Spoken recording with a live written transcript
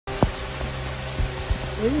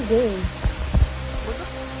What are you doing? What the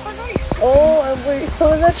fuck are you? Oh, I'm waiting.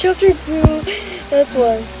 Oh, that shelter too. That's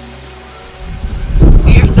why.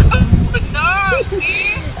 You're so dumb,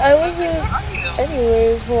 see? I What the wasn't. fuck are you?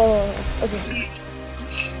 Anyways, hold on. Okay.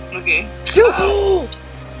 Okay. Dude!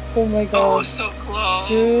 Oh my Oh, gosh. so close.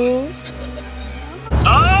 2.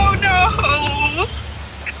 Oh no!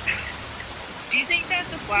 Do you think that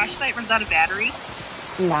the flashlight runs out of battery?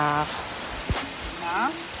 Nah.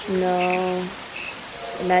 Nah. No.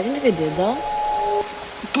 Imagine if it did though.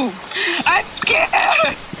 Boom. I'm scared.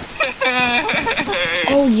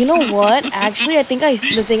 Oh, you know what? Actually, I think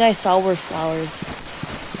the thing I saw were flowers.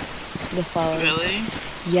 The flowers. Really?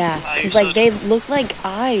 Yeah, Wow, because you're like so they look like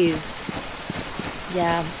eyes.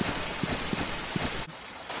 Yeah.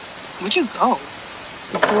 Where'd you go?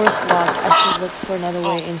 This door is locked. I should look for another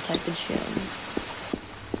way inside the gym.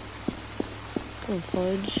 Oh,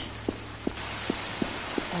 fudge.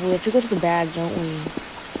 Oh, we have to go to the bag, don't we?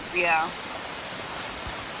 Yeah.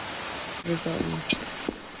 There's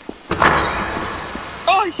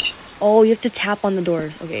Oh, oh, you have to tap on the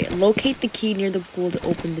doors. Okay, locate the key near the pool to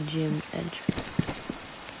open the gym entrance.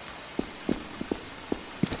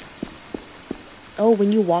 Oh,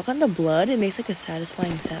 when you walk on the blood, it makes like a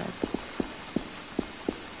satisfying sound.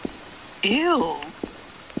 ew.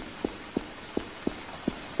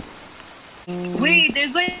 Wait,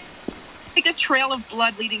 there's like a trail of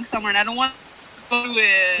blood leading somewhere, and I don't want to go to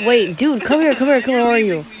it. Wait, dude, come here. Where are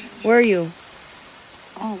you? Where are you?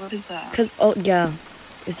 Oh, what is that? Cause yeah,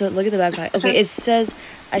 look at the backpack. Okay, it says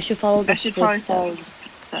I should follow the footsteps.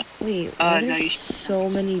 Wait, why are there so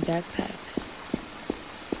many backpacks?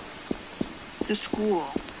 The school.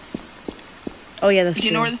 Oh yeah, that's true. Do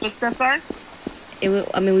you know where the footsteps are?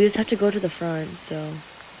 I mean, we just have to go to the front, so.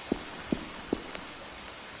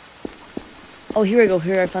 Oh, here we go.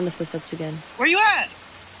 Here, I found the footsteps again. Where you at?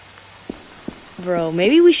 Bro,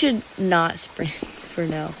 maybe we should not sprint for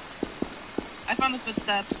now. I found the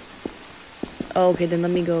footsteps. Oh, okay, then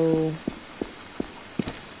let me go.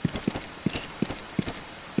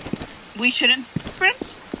 We shouldn't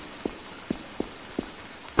sprint?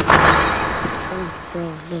 Oh,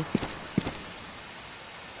 bro, look.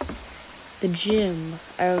 The gym.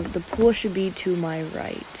 The pool should be to my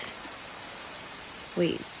right.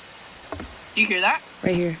 Wait. Do you hear that?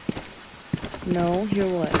 Right here. No, hear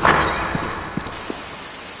what? Oh,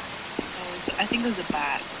 I think there's a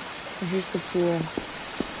bat. Oh, here's the pool.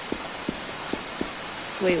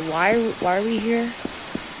 Wait, why are we here?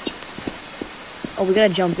 Oh, we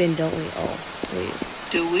gotta jump in, don't we? Oh, wait.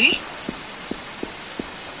 Do we?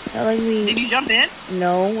 Not like we... Did you jump in?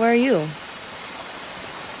 No, where are you?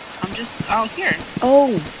 I'm just out here.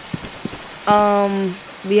 Oh.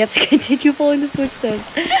 We have to continue following the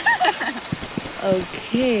footsteps.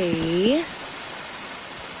 Okay.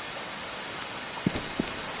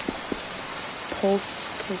 Oh,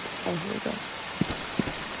 here we go.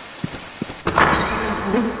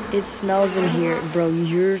 It smells in here. Bro, you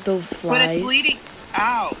hear those flies? But it's leading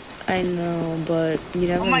out. I know, but you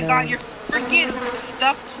never know. Oh my god, your freaking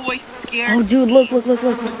stuffed toy scared. Oh, dude, look. What does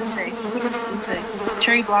it say?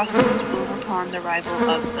 Cherry blossoms bloom upon the arrival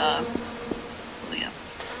of the...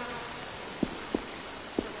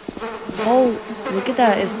 Oh, look at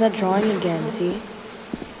that. It's that drawing again, see?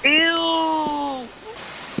 Ew!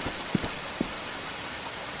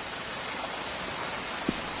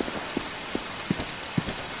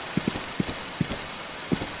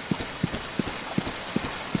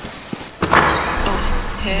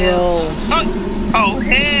 Bro. Oh,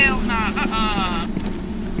 hell nah.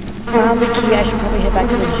 Found the key. I should probably head back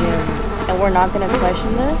to the gym. And we're not gonna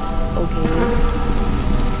question this? Okay.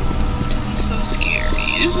 So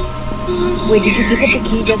scary. Wait, did you pick up the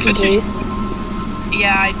key just in case?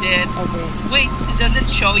 Yeah, I did. Okay. Wait, does it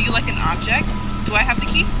show you like an object? Do I have the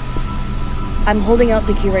key? I'm holding out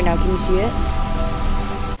the key right now. Can you see it?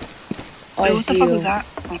 Oh, Wait, I what the see fuck you. was that?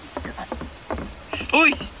 Oh.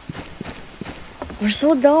 Oi! We're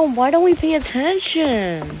so dumb. Why don't we pay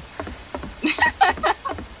attention?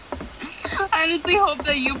 I honestly hope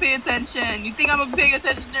that you pay attention. You think I'm gonna pay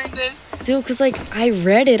attention during this? Dude, because, like, I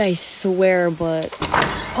read it, I swear, but...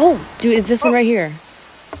 Oh, dude, is this one right here?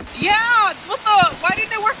 Yeah! What the? Why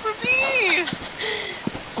didn't it work for me?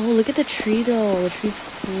 Oh, look at the tree, though. The tree's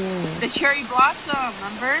cool. The cherry blossom,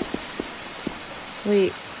 remember?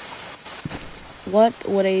 Wait. What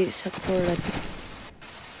would a sakura...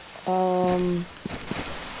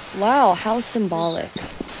 Wow, how symbolic.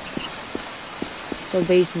 So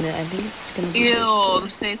basement, I think it's gonna be... Ew, the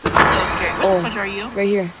face looks so scary. What the fuck are you? Right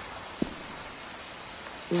here.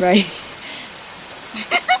 Right.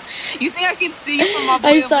 You think I can see you from all the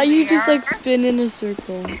way I saw over you there? just like spin in a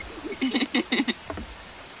circle.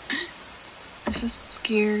 This is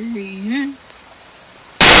scary.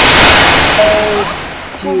 Oh,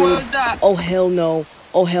 dude. What was that? Oh, hell no.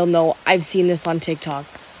 Oh, hell no. I've seen this on TikTok.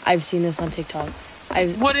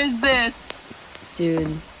 What is this?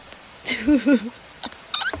 Dude.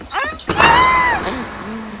 I'm scared!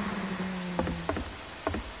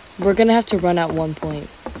 We're gonna have to run at one point.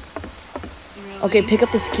 Really? Okay, pick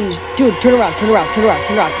up this key. Dude, turn around right now.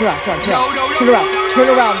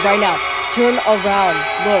 Turn around.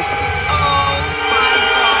 Look. Oh my god.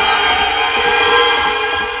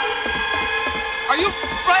 Are you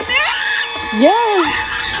running? Yes!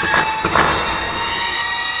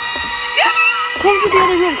 Come to the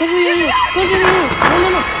other room. No.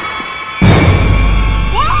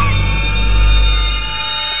 What?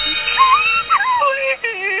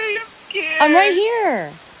 I'm right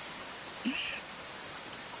here.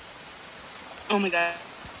 Oh my god.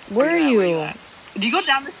 Where are you? Did you go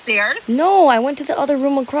down the stairs? No, I went to the other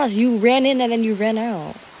room across. You ran in and then you ran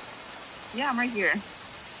out. Yeah, I'm right here.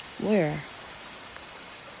 Where?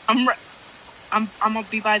 I'm gonna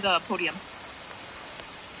be by the podium.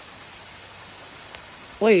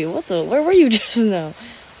 Wait, what the? Where were you just now?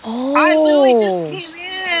 Oh. I literally just came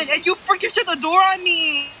in and you freaking shut the door on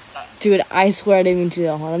me. Dude, I swear I didn't mean to do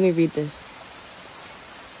that. Hold on, let me read this.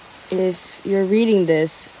 If you're reading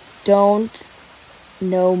this, don't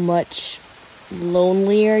know much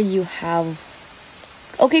lonelier you have.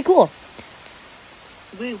 Okay, cool.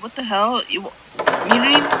 Wait, what the hell? You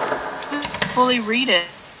didn't even fully read it.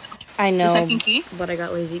 I know. The second key? But I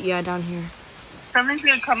got lazy. Yeah, down here. Something's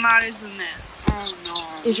gonna come out, isn't it? Oh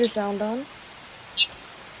no. Is your sound on?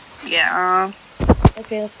 Yeah.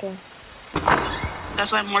 Okay, let's go.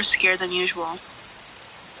 That's why I'm more scared than usual.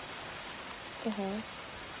 Uh-huh.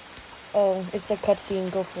 Oh, it's a cutscene.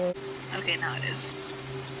 Go for it. Okay, now it is.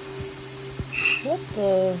 What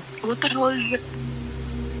the hell is it?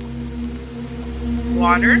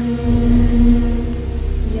 Water?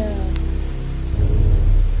 Yeah.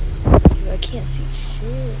 Dude, I can't see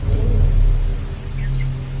shit.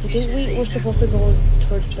 You think we were supposed to go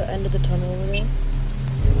towards the end of the tunnel over there?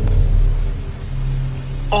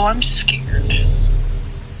 Oh, I'm scared.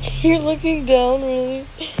 You're looking down, really?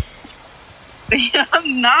 Yeah,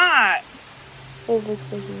 I'm not. It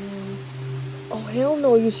looks like you. Oh, hell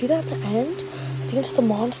no. You see that at the end? I think it's the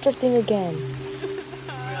monster thing again.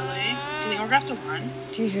 Really? Do you think we're gonna have to run?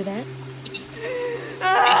 Do you hear that?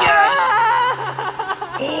 Yes.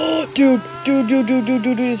 Dude,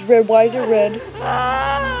 it's red. Why is it red?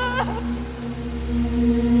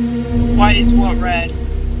 Why is what red?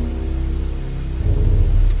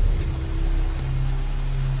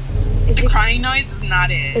 The crying noise is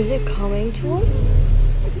not it. Is it coming to us?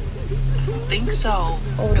 I don't think so.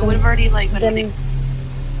 Oh, it would have already like been. Then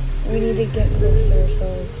we need to get closer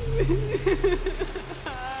ourselves.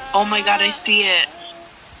 Oh my god, I see it.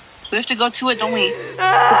 We have to go to it, don't we? It's neck.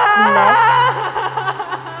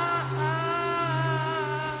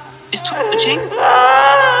 It's twitching.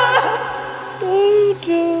 Oh,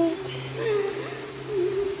 dude.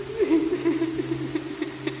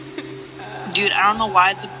 Dude, I don't know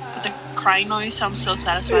why the crying noise sounds so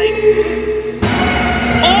satisfying.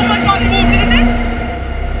 Oh my god, it moved, didn't it?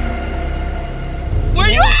 Where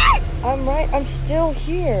are you at? I'm right. I'm still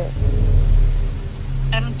here.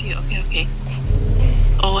 I don't see it. Okay.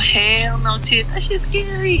 Oh, hell no, dude. That shit's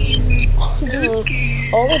scary.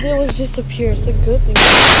 Dude, all it did was disappear. It's a good thing.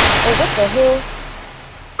 Oh, what the hell?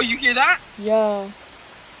 Oh, you hear that? Yeah.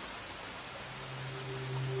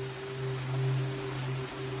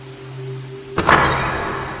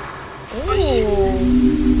 Ooh.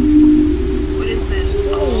 What is this? This is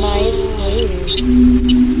a nice place.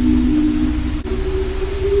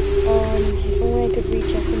 If only I could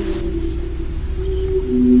reach up and use.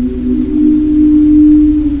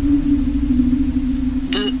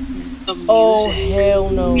 The music. Oh, hell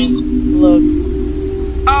no. Look.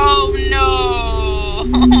 Oh no.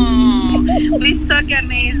 We suck at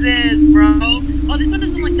mazes, bro. Oh, this one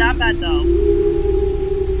doesn't look that bad though.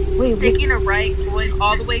 Wait, taking a right, going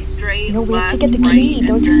all the way straight. No, we have to get the key. Right,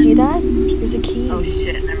 don't you see that? There's a key. Oh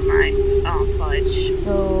shit, never mind. Oh, fudge.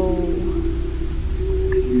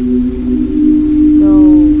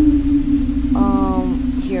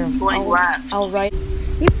 Here. Going left. I'll write.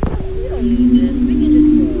 We don't need this. We can just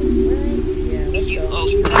go. Right? Yeah, let's go. Oh,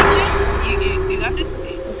 you got this?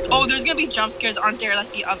 Let's go. Oh, there's gonna be jump scares, aren't there?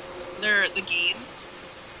 Like the game.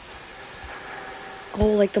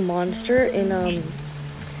 Oh, like the monster in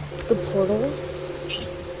the portals?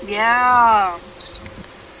 Yeah.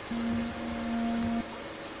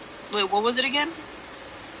 Wait, what was it again?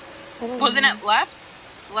 Wasn't it left?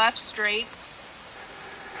 Left, straight.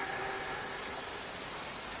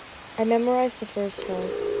 I memorized the first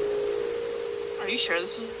note. Are you sure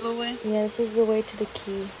this is the way? Yeah, this is the way to the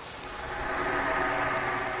key.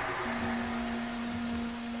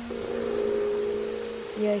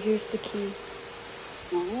 Yeah, here's the key.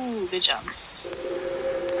 Ooh, good job.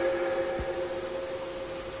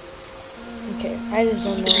 Okay, I just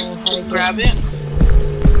don't know how to grab it.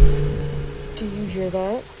 Do you hear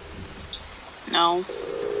that? No.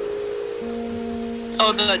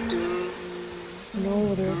 Oh, the doom.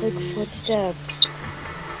 No, there was like footsteps.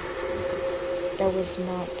 That was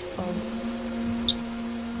not us.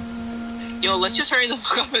 Yo, let's just hurry the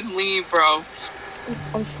fuck up and leave, bro.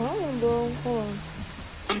 I'm trying, bro. Hold on.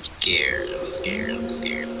 I'm scared. I'm scared. I'm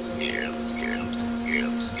scared. I'm scared. I'm scared. I'm scared.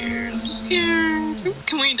 I'm scared. I'm scared.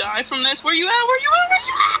 Can we die from this? Where you at? Where you at? Where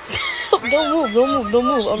you at? Don't move. Don't move. Don't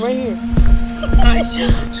move. I'm right here.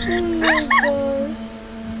 Oh my gosh.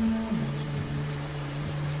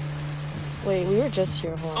 Wait, we were just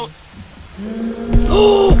here. Hold on.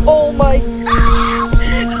 Oh, oh my.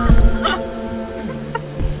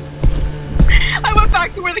 I went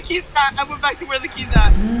back to where the keys at. I went back to where the keys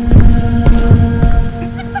at.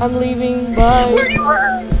 I'm leaving. Bye. Where you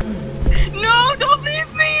were? No, don't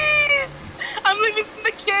leave me. I'm leaving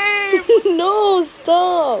the cave. No,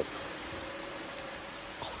 stop.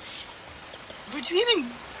 Oh shit. Where'd you even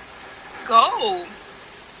go?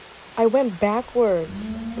 I went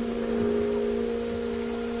backwards.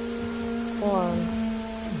 Hold on.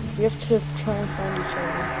 We have to try and find each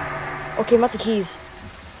other. Okay, I'm at the keys.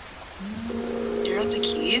 You're at the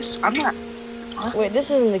keys? I'm not. Huh? Wait, this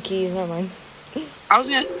isn't the keys. Never mind. I was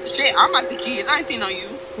gonna say, I'm at the keys. I ain't seen no you.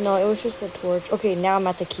 No, it was just a torch. Okay, now I'm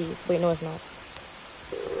at the keys. Wait, no, it's not.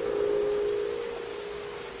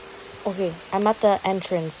 Okay, I'm at the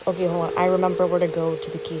entrance. Okay, hold on. I remember where to go to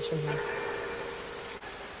the keys from here.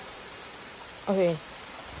 Okay.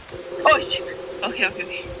 Oh, shit. Okay, okay,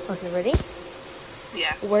 okay. Okay, ready?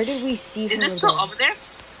 Yeah. Where did we see him? Is it still over there?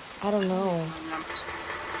 I don't know.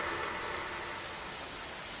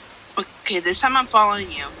 Okay, this time I'm following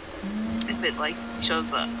you. If it, like,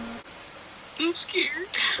 shows up. I'm scared.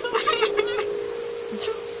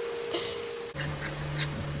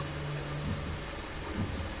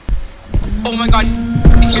 Oh my god.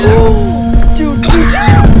 Dude.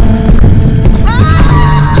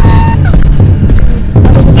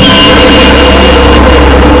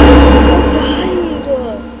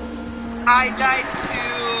 I died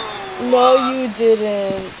too. No, you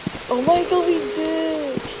didn't. Oh my god, we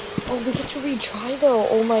did. Oh, we get to retry though.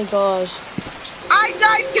 Oh my gosh. I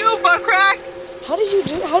died too, butt crack. How did you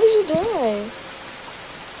die?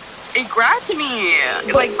 It grabbed me.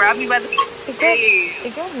 It like grabbed me by the face.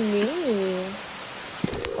 It got me.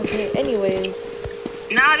 Okay, anyways.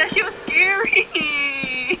 Nah, that shit was scary.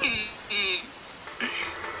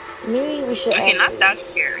 Maybe we should Okay, not that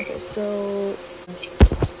scary. Okay, so...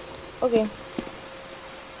 Okay.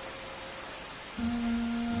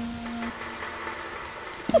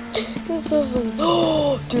 That's so funny.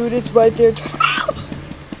 Oh, dude, it's right there.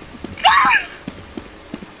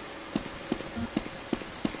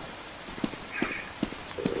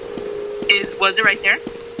 Was it right there?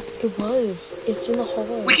 It was. It's in the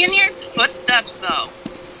hole. We can hear its footsteps though.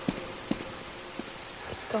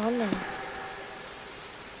 It's gone now.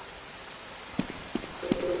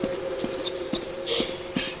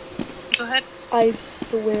 Go ahead. I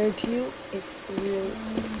swear to you, it's really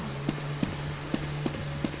close.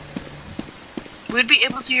 We'd be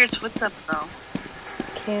able to hear its footsteps though.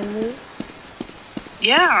 Can we?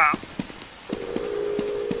 Yeah.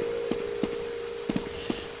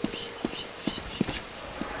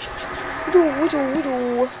 We do.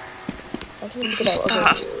 I think we can get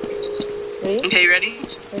out. Okay. Ready? Okay, ready?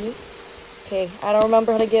 Ready? Okay, I don't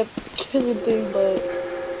remember how to get to the thing, but...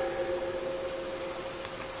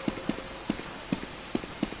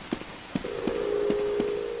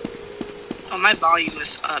 Oh, my volume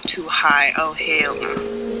is up too high. Oh, hell no.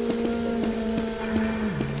 This is insane.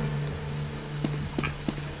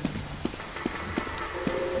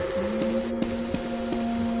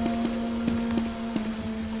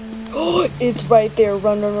 Oh, it's right there.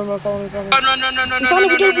 Run, follow me. Oh, no.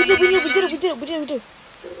 We did it.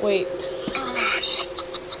 Wait.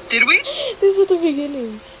 Did we? This is at the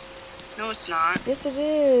beginning. No, it's not. Yes, it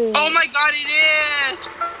is. Oh my god, it is!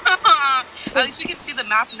 At least we can see the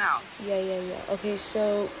map now. Yeah. Okay,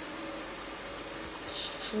 so...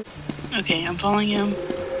 Okay, I'm following him.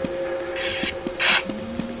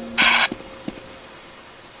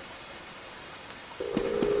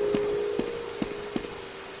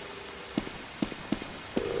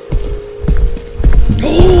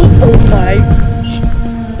 Oh my!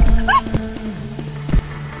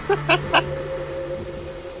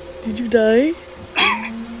 Did you die?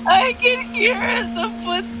 I can hear the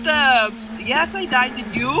footsteps. Yes, I died.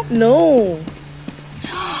 Did you? No.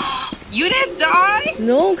 You didn't die?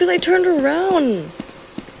 No, because I turned around.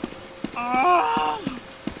 Oh.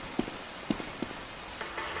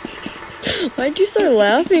 Why'd you start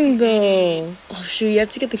laughing though? Oh shoot, you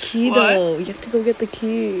have to get the key though. You have to go get the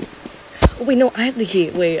key. Oh wait, no, I have the key.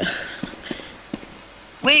 Wait.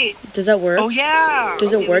 Wait. Does that work? Oh yeah.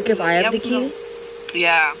 Does it work if I have the key?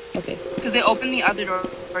 Yeah. Okay. Because they open the other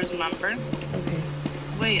doors, remember? Okay.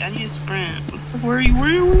 Wait, I need to sprint. Where are you? Where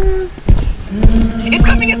are you? Where are you? It's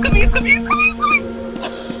coming, it's coming, it's coming, it's coming, it's coming!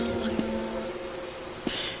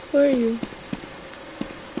 Where are you?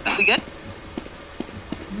 Are we good?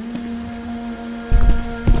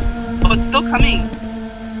 Oh, it's still coming.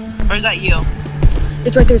 Or is that you?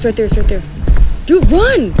 It's right there, it's right there, it's right there. Dude,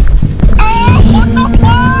 run! Oh, what the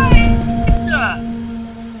fuck?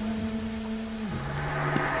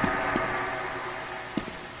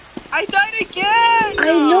 I died again! I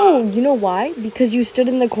know. You know why? Because you stood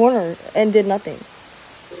in the corner and did nothing.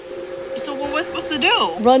 So what was I supposed to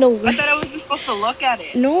do? Run away. I thought I wasn't supposed to look at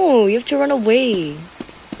it. No, you have to run away.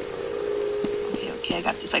 Okay, I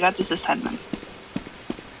got this. I got this time, man.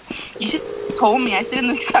 You should have told me. I sit in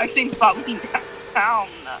the exact same spot looking down.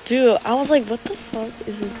 Dude, I was like, what the fuck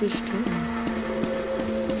is this bitch doing?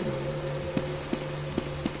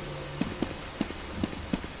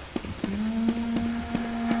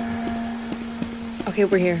 Okay,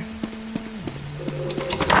 we're here.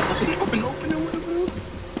 Open.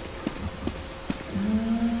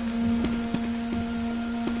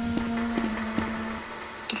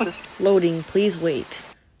 What is? Loading, please wait.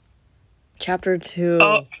 Chapter 2.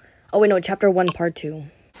 Oh wait, no, chapter 1, part 2.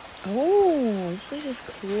 Oh, this place is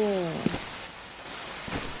cool.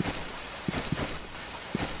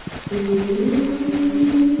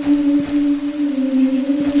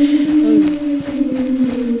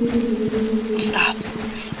 Stop.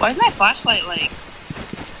 Why is my flashlight like...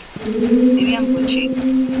 Maybe I'm glitchy.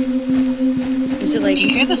 Is it like... Do you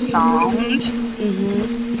hear the sound? Mm-hmm.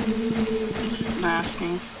 It's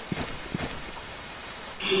nasty.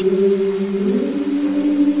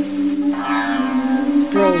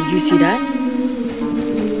 Bro, you see that?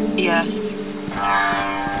 Yes.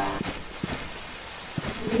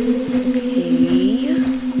 Okay.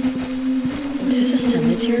 Is this a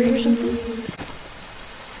cemetery or something?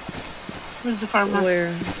 Where's the farmer?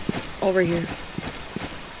 Where? Over here.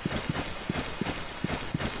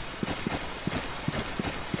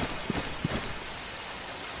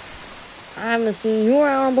 I haven't seen you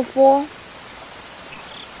around before.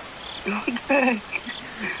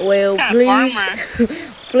 Well, please,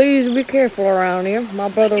 please be careful around here. My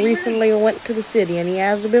brother recently went to the city and he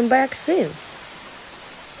hasn't been back since.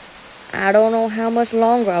 I don't know how much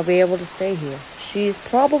longer I'll be able to stay here. She's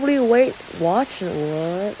probably watching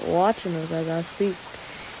us as I speak.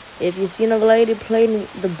 If you've seen a lady playing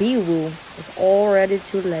the bee-woo, it's already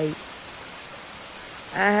too late.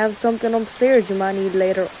 I have something upstairs you might need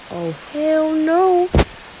later. Oh, hell no.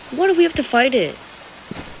 What if we have to fight it?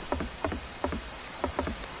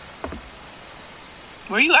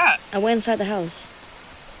 Where are you at? I went inside the house.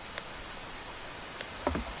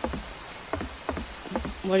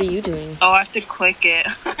 What are you doing? Oh, I have to click it.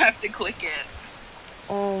 I have to click it.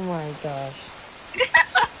 Oh my gosh.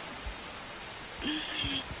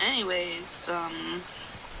 Anyways,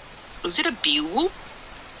 was it a bee-woo?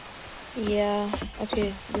 Yeah,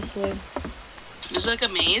 okay, this way. Is it like a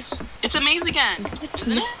maze? It's a maze again. It's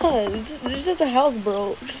not. It's just a house,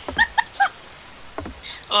 bro.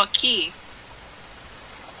 Oh, a key.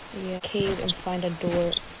 Yeah, cave and find a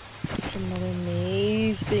door. It's another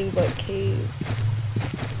maze thing, but cave.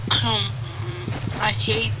 I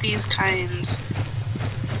hate these kinds.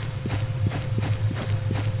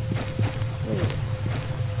 Wait.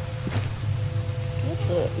 What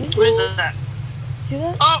the? What is that? See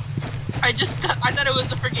that? Oh! I thought it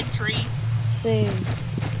was a freaking tree. Same.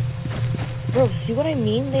 Bro, see what I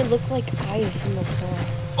mean? They look like eyes from afar.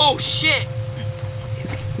 Oh, shit!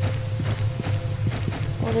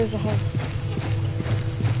 Oh, there's a house.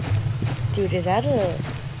 Dude, is that a...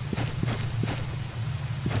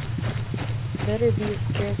 Better be a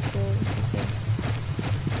scarecrow. Okay.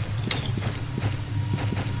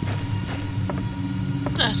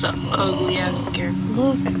 That's an ugly ass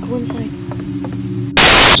scarecrow. Look, go inside.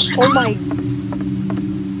 Oh my...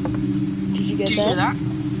 Did you get Did you that? hear that?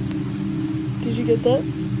 Did you get that?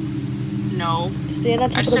 No. Stand on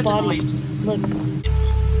top of the body. Look.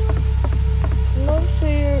 No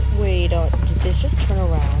fear. Wait, did this just turn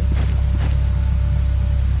around?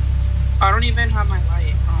 I don't even have my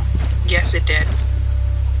light. Oh. Yes, it did.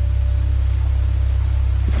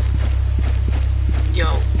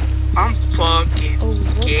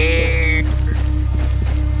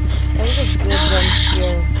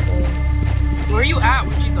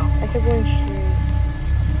 kept going straight.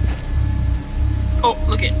 Oh,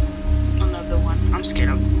 look at another one. I'm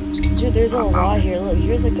scared. Dude, there's a lot here. Look,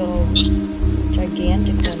 here's like a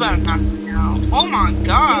gigantic It's one. about to knock me out. Oh my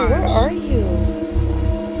god. Dude, where are you?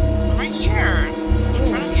 I'm right here. In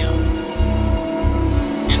front of you.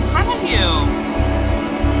 In front of you.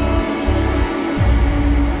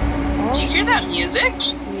 Do you hear that music?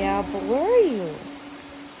 Yeah, but where are you?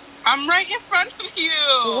 I'm right in front of you.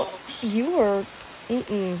 What? You are...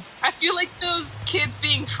 I feel like those kids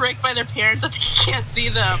being tricked by their parents that they can't see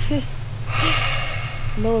them.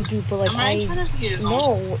 No, dude, but like I'm right in front of you.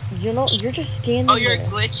 No, you're just standing Oh, you're there.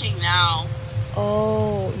 glitching now.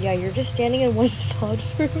 Oh, yeah, you're just standing in one spot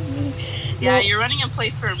for me. Yeah, No. you're running in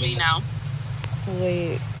place for me now.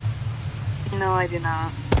 Wait. No, I did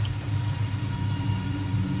not.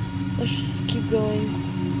 Let's just keep going.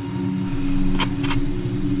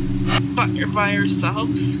 But you're by yourself?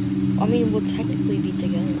 I mean, we'll technically be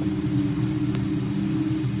together.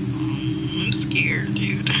 I'm scared,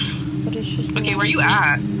 dude. But it's just... Okay, where you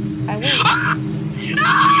at? I went...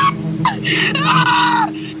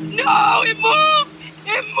 No, it moved!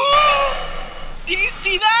 It moved! Did you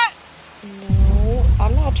see that? No,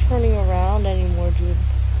 I'm not turning around anymore, dude.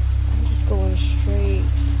 I'm just going straight.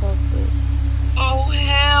 Fuck this. Oh,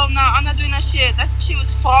 hell no. I'm not doing that shit. That shit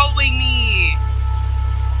was following me.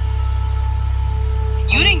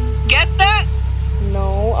 You didn't get that?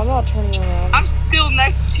 No, I'm not turning around. I'm still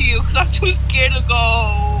next to you because I'm too scared to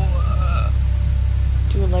go.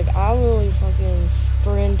 Dude, like, I'm really fucking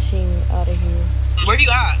sprinting out of here. Where are you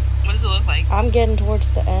at? What does it look like? I'm getting towards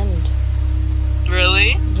the end.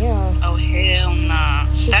 Really? Yeah. Oh, hell nah.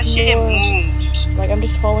 That shit moved. Like, I'm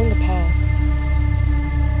just following the path.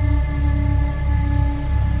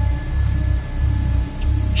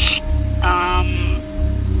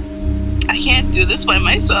 I can't do this by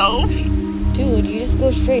myself. Dude, you just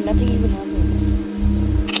go straight. Nothing even happens.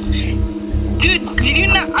 Dude, did you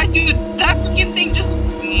not? Dude, that freaking thing just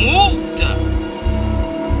moved.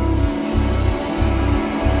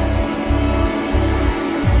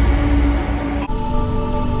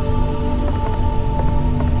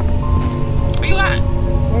 Where you at?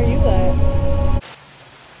 Where are you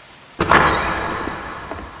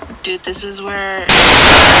at? Dude, this is where...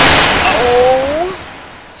 Oh!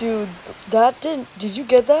 Dude, did you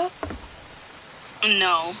get that?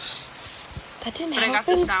 No. That didn't But happen. I got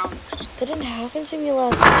the sound. That didn't happen to me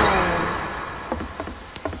last time.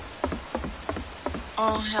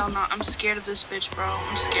 Oh, hell no. I'm scared of this bitch, bro.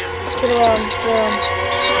 I'm scared of this bitch. Turn around, I'm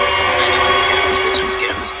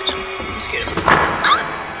scared of this bitch. I'm scared of this bitch.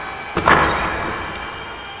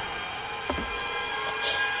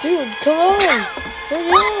 Dude, come on!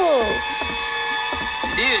 Hurry up!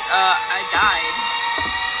 Dude, I died.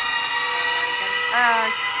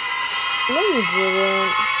 No, you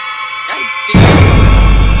didn't. I did.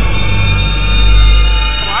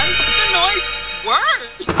 Why is the noise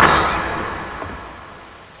worse?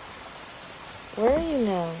 Where are you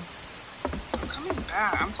now? I'm coming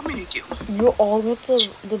back. I'm coming to you. You're all at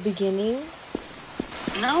the beginning?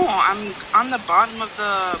 No, I'm on the bottom of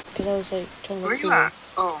the... Because I was like trying to Where look you for at?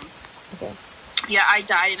 Oh. Okay. Yeah, I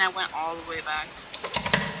died and I went all the way back.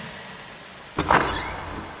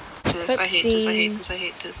 I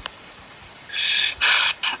hate this.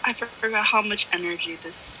 I forgot how much energy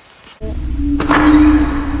this...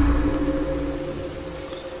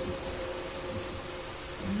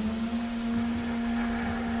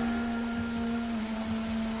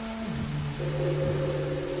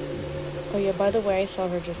 Oh yeah, by the way, I saw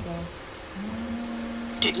her just now.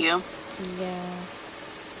 Did you? Yeah.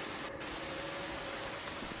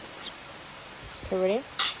 Okay, ready?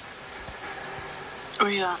 Oh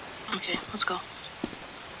yeah. Okay, let's go.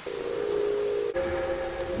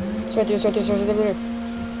 It's right there, it's right there, it's right there.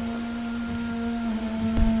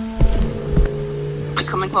 It's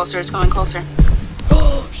coming closer, it's coming closer.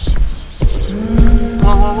 Oh, shit.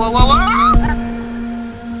 Whoa, whoa, whoa, whoa, whoa!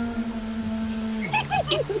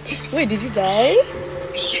 Wait, did you die?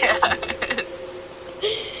 Yes.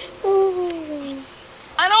 Oh my god.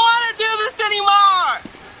 I don't want to do this anymore!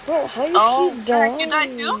 Bro, how you keep dying? You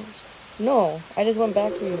died too? No, I just went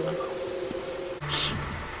back for you.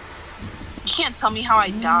 You can't tell me how I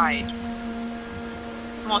died.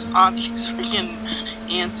 It's the most obvious freaking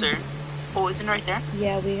answer. Oh, isn't it right there?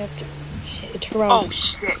 Yeah, we have to... Shit, it's around. Oh,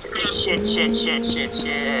 shit.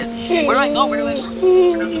 Shit. Where do I go?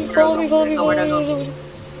 Follow me. Where do I go?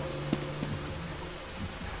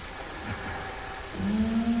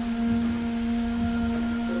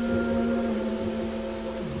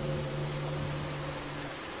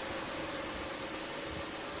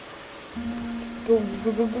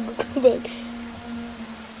 Go back.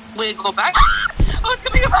 Wait, go back. Oh, it's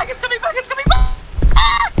coming back. It's coming back. It's coming back.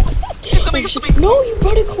 Ah! It's coming. It's coming. No, you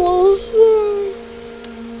brought it closer.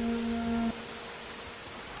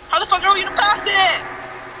 How the fuck are we gonna pass it?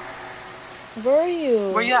 Where are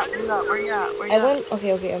you? Where you at? Where you at? Where you at? Where you at? went.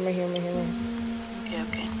 Okay, I'm right here. I'm right here.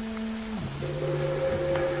 Okay.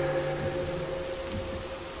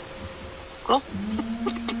 Cool.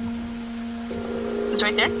 It's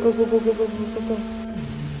right there. Go.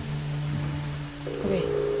 Okay.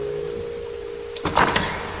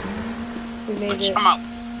 We made it. I'm out.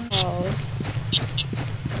 House.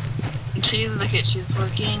 She's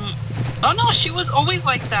looking. Oh no, she was always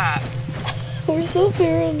like that. We're so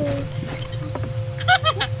paranoid.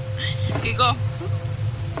 Okay, go.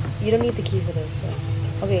 You don't need the key for this. So.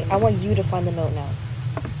 Okay, I want you to find the note now.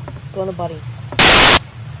 Go on the body.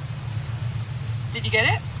 Did you get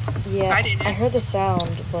it? Yeah, I didn't. I heard the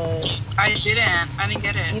sound, but I didn't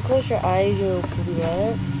get it. you close your eyes, you'll be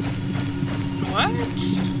right. What?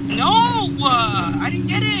 No! I didn't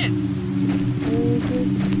get it!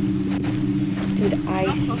 Dude,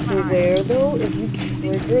 I swear though, if you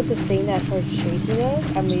trigger the thing that starts chasing us,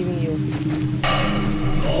 I'm leaving you.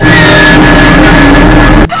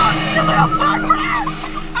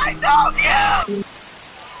 I told you!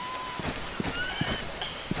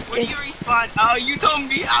 Where do you respawn? Oh, you told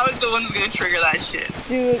me I was the one who's gonna trigger that shit.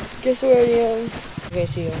 Dude, guess where I am? Okay,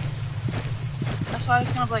 see you. That's why I was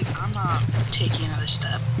kind of like, I'm not taking another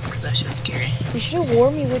step, because that shit's scary. You should have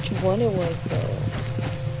warned me which one it was though.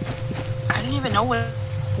 I didn't even know which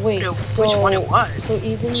one it was. So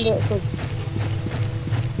even the,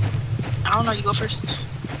 I don't know, you go first.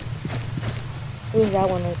 it was that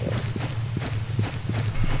one right there.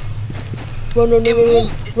 Run.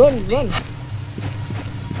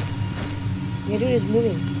 Yeah, dude, it's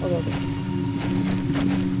moving. Okay.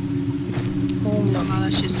 Oh my. Oh,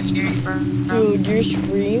 that shit's scary, bro. Dude, your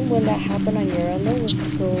scream when that happened on your end though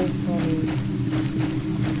was so funny.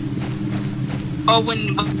 Oh,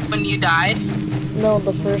 when you died? No,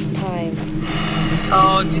 the first time.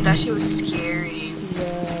 Oh, dude, that shit was scary.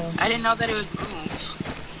 Yeah. I didn't know that it would move.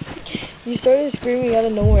 You started screaming out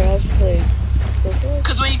of nowhere. I was just like, okay.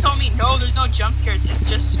 Because when you told me, no, there's no jump scares, it's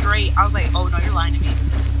just straight, I was like, oh, no, you're lying to me.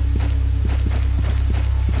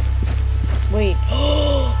 Wait.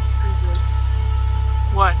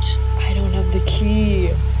 What? I don't have the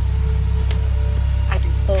key. I do.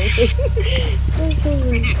 Oh, okay. That's so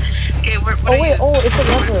weird. Okay, what oh, wait. Oh, it's a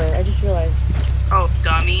lever. I just realized. Oh,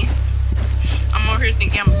 dummy. I'm over here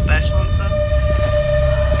thinking I'm special and stuff.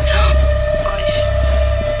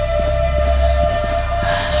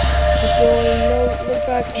 Keep going. No, look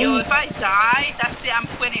back. Yo, if I die, that's it. I'm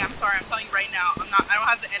quitting. I'm sorry. I'm telling you right now. I don't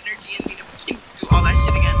have the energy in me to fucking do all that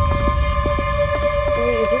shit again.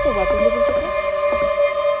 Wait, is this a weapon to be picked up?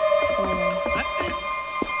 Oh no. Weapon?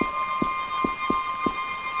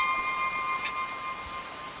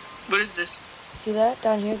 What is this? See that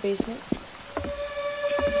down here, basement?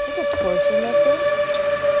 Is this like a torture method?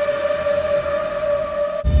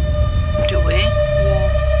 Do we? Yeah.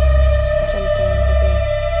 Jump down. Okay.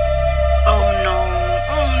 Oh no.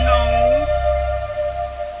 Oh no.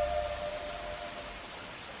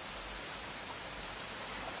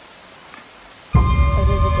 Oh,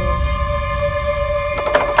 here's the door.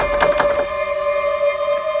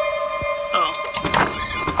 Oh.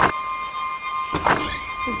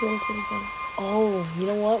 He goes to the bed. Oh, you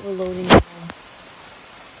know what? We're loading now.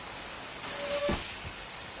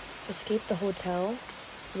 Escape the hotel?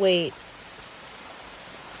 Wait.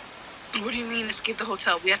 What do you mean escape the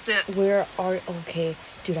hotel? We have to... Where are... Okay.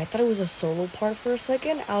 Dude, I thought it was a solo part for a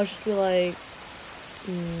second. I was just be like...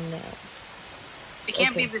 No. It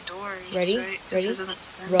can't Okay. be the door. Ready? Right? Ready? This isn't...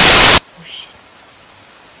 Run. Oh, shit.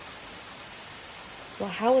 Well,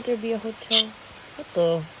 how would there be a hotel? What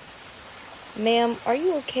the... Ma'am, are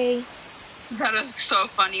you okay? That is so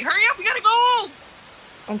funny. Hurry up, we gotta go!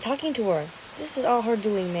 I'm talking to her. This is all her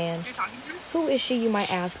doing, man. You're talking to her? Who is she, you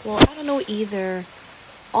might ask? Well, I don't know either.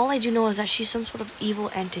 All I do know is that she's some sort of evil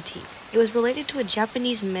entity. It was related to a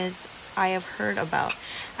Japanese myth I have heard about.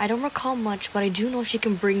 I don't recall much, but I do know she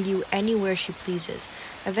can bring you anywhere she pleases.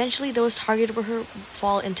 Eventually, those targeted by her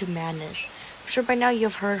fall into madness. I'm sure by now you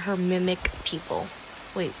have heard her mimic people.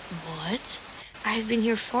 Wait, what? I have been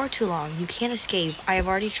here far too long. You can't escape. I have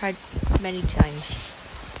already tried many times.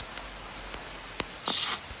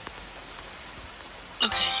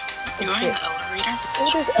 Okay. Oh, You're in shit. the elevator? Oh,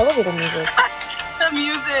 there's elevator music. The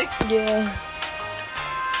music! Yeah.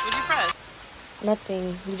 What'd you press?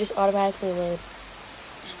 Nothing. You just automatically load.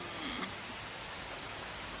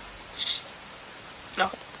 No.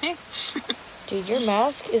 Yeah. Dude, your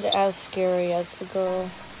mask is as scary as the girl.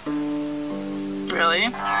 Really?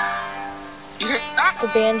 You heard that? The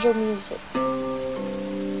banjo music.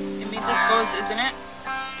 It means it's closed, isn't it?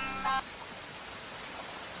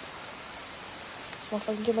 Well, if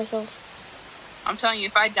I can get myself. I'm telling you,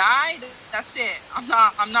 if I die, that's it. I'm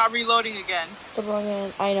not reloading again. It's the wrong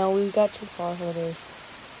end. I know, we got too far for this.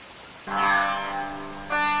 That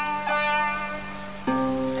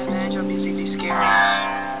banjo music is scary.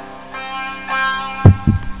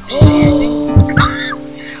 Did you see anything?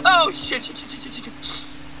 Oh shit.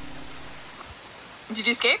 Did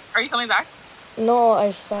you escape? Are you coming back? No,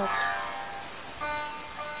 I stopped.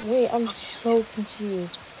 Wait, I'm so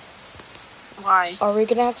confused. Why? Are we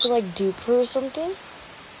gonna have to like dupe her or something?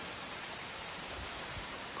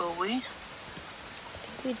 Will we? I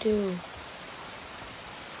think we do.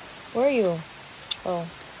 Where are you? Oh.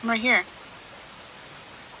 I'm right here.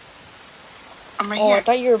 I'm right Oh, here. I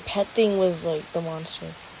thought your pet thing was like the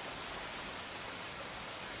monster.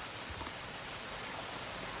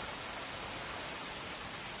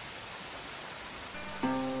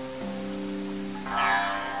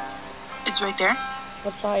 It's right there.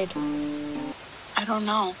 What side? I don't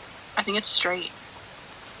know. I think it's straight.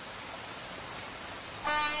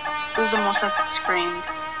 This is the most I've screamed.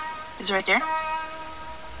 Is it right there?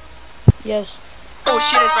 Yes. Oh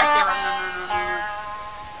shit, it's right there.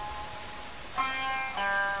 No.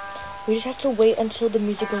 We just have to wait until the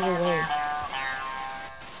music goes away.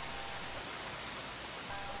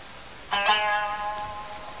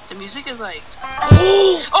 The music is like...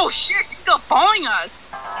 Oh shit, he's still following us!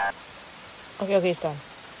 Okay, it's gone.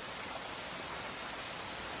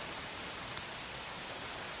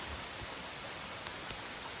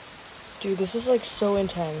 Dude, this is like so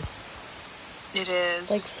intense. It is.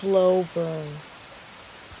 It's like slow burn.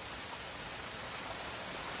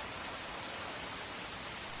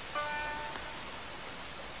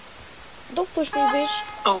 Don't push me, bitch.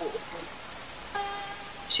 Oh.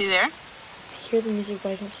 Is she there? I hear the music,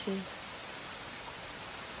 but I don't see.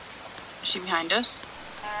 Is she behind us?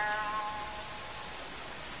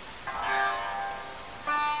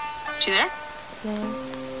 Is she there? No.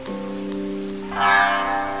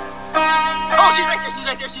 Oh, she's right there, she's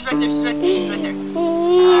right there, she's right there, she's right there, she's right there.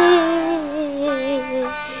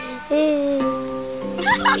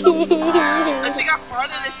 She got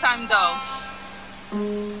farther this time, though.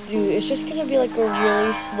 Dude, it's just gonna be like a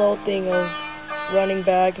really slow thing of running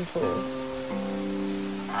back and forth.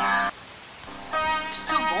 She's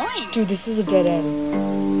still going. Dude, this is a dead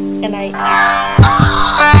end. And I...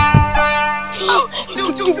 Oh,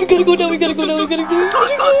 Dude, we gotta go now, we gotta go now, we gotta go. How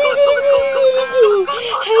did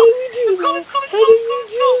we do that? How did we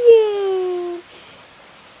do that?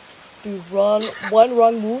 Dude, run. One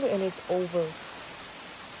wrong move and it's over.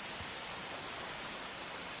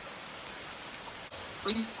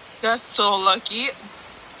 We got so lucky.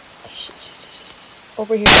 Shit.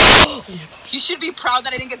 Over here. Oh my gosh. You should be proud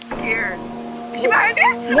that I didn't get scared. Is she behind me?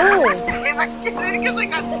 No. I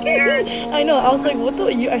got scared. I know, I was like, what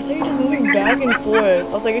the? I saw you just moving back and forth. I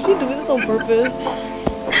was like, is she doing this on purpose?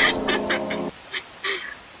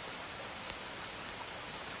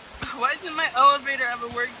 Why isn't my elevator ever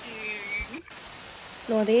working?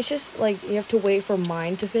 No, I think it's just like you have to wait for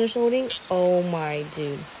mine to finish loading. Oh my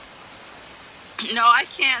dude. No, I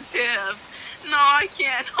can't, Tiff. No, I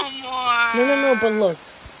can't no more. No, but look.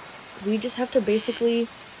 We just have to basically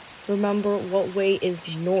remember what way is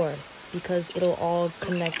north because it'll all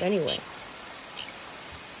connect anyway.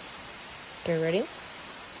 Okay, ready?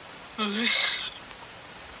 Okay.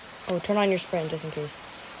 Oh, turn on your sprint just in case.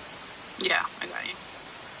 Yeah, I got you.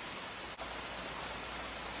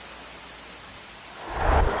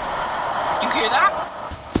 You hear that?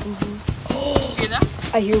 Mm-hmm. You hear that?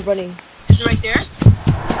 I hear running. Is it right there?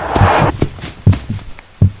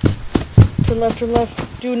 Turn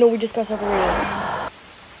left. Dude, no, we just got separated.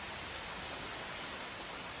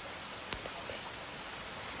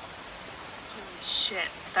 Holy shit,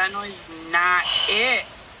 that noise is not it.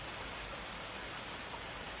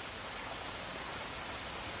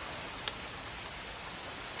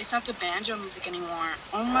 It's not the banjo music anymore.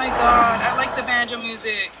 Oh my god, I like the banjo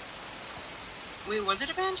music. Wait, was it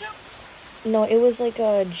a banjo? No, it was like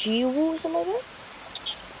a Jiwoo or something like that.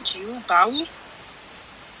 Jiwoo? Bawu?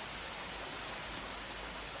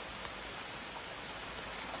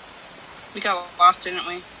 We got lost, didn't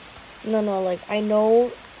we? No, like, I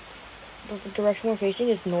know the direction we're facing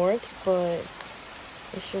is north, but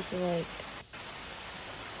it's just like...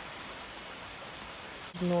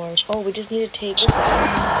 It's north. Oh, we just need to take this one.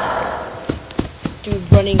 Dude,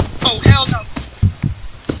 running. Oh, hell no!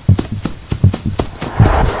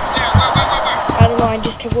 Where? I don't know, I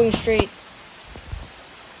just kept going straight.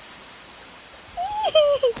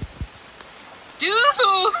 Dude,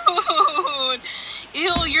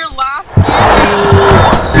 Ew, your last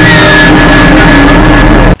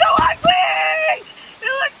so ugly!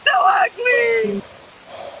 It looks so ugly!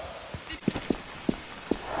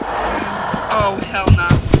 Oh, hell no.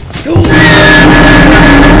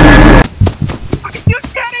 Are you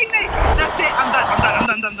kidding me? That's it. I'm done.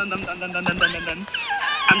 I'm done. I'm done. I'm done.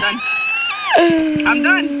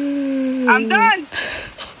 I'm done.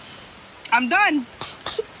 I'm done.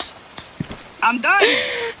 I'm done.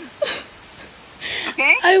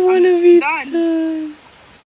 Okay? I want to be done.